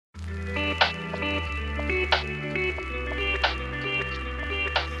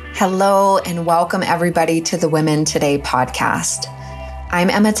Hello and welcome everybody to the Women Today podcast. I'm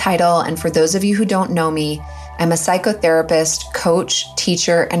Emma Teitel, and for those of you who don't know me, I'm a psychotherapist, coach,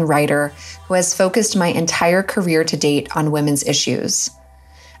 teacher, and writer who has focused my entire career to date on women's issues.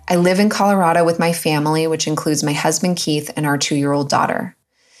 I live in Colorado with my family, which includes my husband Keith and our 2-year-old daughter.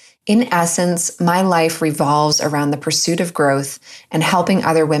 In essence, my life revolves around the pursuit of growth and helping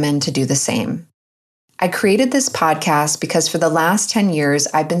other women to do the same. I created this podcast because for the last 10 years,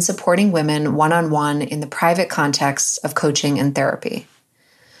 I've been supporting women one-on-one in the private contexts of coaching and therapy.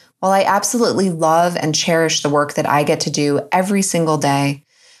 While I absolutely love and cherish the work that I get to do every single day,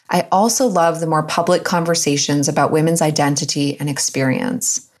 I also love the more public conversations about women's identity and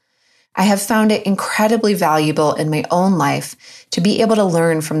experience. I have found it incredibly valuable in my own life to be able to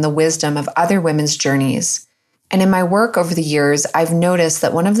learn from the wisdom of other women's journeys. And in my work over the years, I've noticed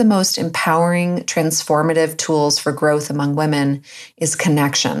that one of the most empowering, transformative tools for growth among women is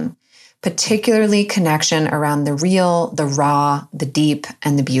connection, particularly connection around the real, the raw, the deep,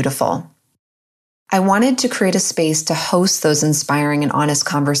 and the beautiful. I wanted to create a space to host those inspiring and honest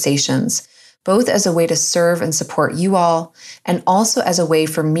conversations, both as a way to serve and support you all, and also as a way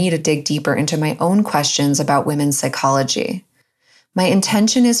for me to dig deeper into my own questions about women's psychology. My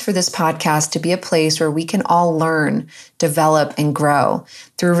intention is for this podcast to be a place where we can all learn, develop, and grow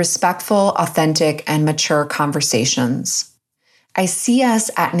through respectful, authentic, and mature conversations. I see us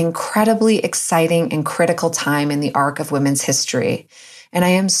at an incredibly exciting and critical time in the arc of women's history, and I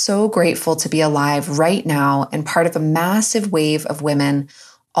am so grateful to be alive right now and part of a massive wave of women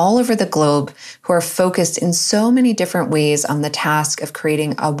all over the globe who are focused in so many different ways on the task of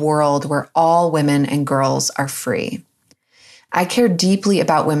creating a world where all women and girls are free. I care deeply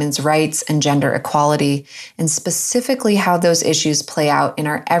about women's rights and gender equality, and specifically how those issues play out in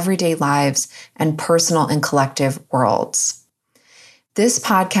our everyday lives and personal and collective worlds. This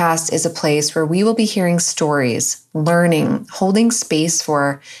podcast is a place where we will be hearing stories, learning, holding space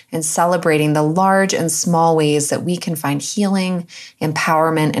for, and celebrating the large and small ways that we can find healing,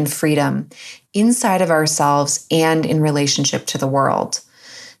 empowerment, and freedom inside of ourselves and in relationship to the world.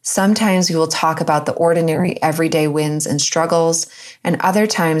 Sometimes we will talk about the ordinary everyday wins and struggles, and other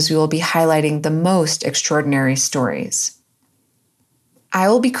times we will be highlighting the most extraordinary stories. I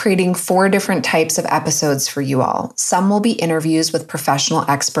will be creating 4 different types of episodes for you all. Some will be interviews with professional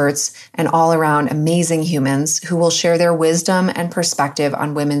experts and all-around amazing humans who will share their wisdom and perspective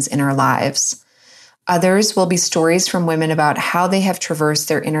on women's inner lives. Others will be stories from women about how they have traversed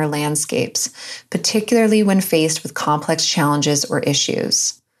their inner landscapes, particularly when faced with complex challenges or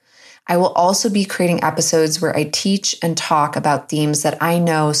issues. I will also be creating episodes where I teach and talk about themes that I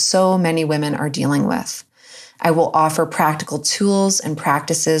know so many women are dealing with. I will offer practical tools and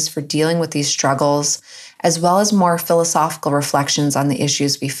practices for dealing with these struggles, as well as more philosophical reflections on the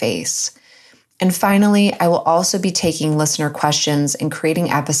issues we face. And finally, I will also be taking listener questions and creating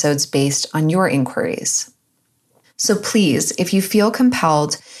episodes based on your inquiries. So please, if you feel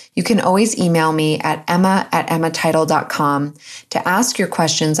compelled, you can always email me at emma@emmateitel.com to ask your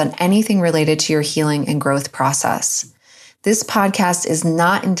questions on anything related to your healing and growth process. This podcast is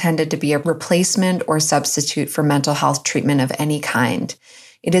not intended to be a replacement or substitute for mental health treatment of any kind.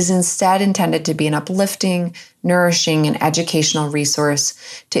 It is instead intended to be an uplifting, nourishing, and educational resource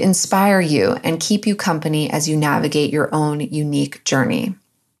to inspire you and keep you company as you navigate your own unique journey.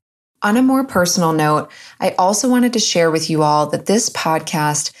 On a more personal note, I also wanted to share with you all that this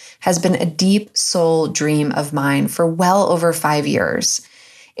podcast has been a deep soul dream of mine for well over 5 years.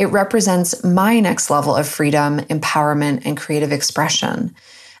 It represents my next level of freedom, empowerment, and creative expression.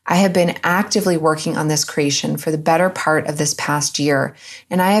 I have been actively working on this creation for the better part of this past year,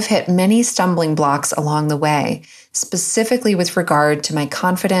 and I have hit many stumbling blocks along the way, specifically with regard to my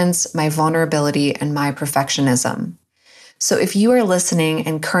confidence, my vulnerability, and my perfectionism. So if you are listening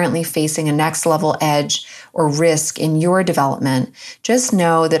and currently facing a next level edge or risk in your development, just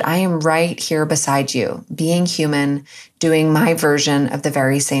know that I am right here beside you, being human, doing my version of the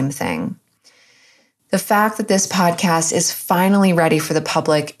very same thing. The fact that this podcast is finally ready for the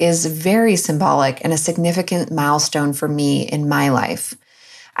public is very symbolic and a significant milestone for me in my life.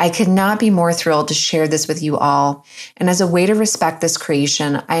 I could not be more thrilled to share this with you all, and as a way to respect this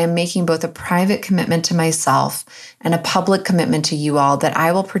creation, I am making both a private commitment to myself and a public commitment to you all that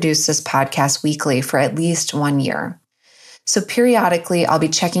I will produce this podcast weekly for at least 1 year. So periodically, I'll be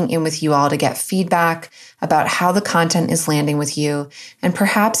checking in with you all to get feedback about how the content is landing with you, and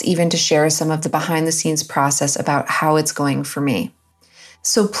perhaps even to share some of the behind-the-scenes process about how it's going for me.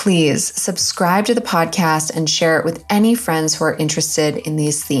 So please subscribe to the podcast and share it with any friends who are interested in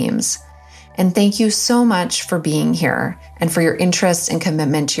these themes. And thank you so much for being here and for your interest and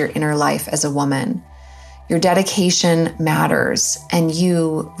commitment to your inner life as a woman. Your dedication matters, and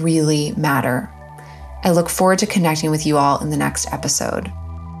you really matter. I look forward to connecting with you all in the next episode.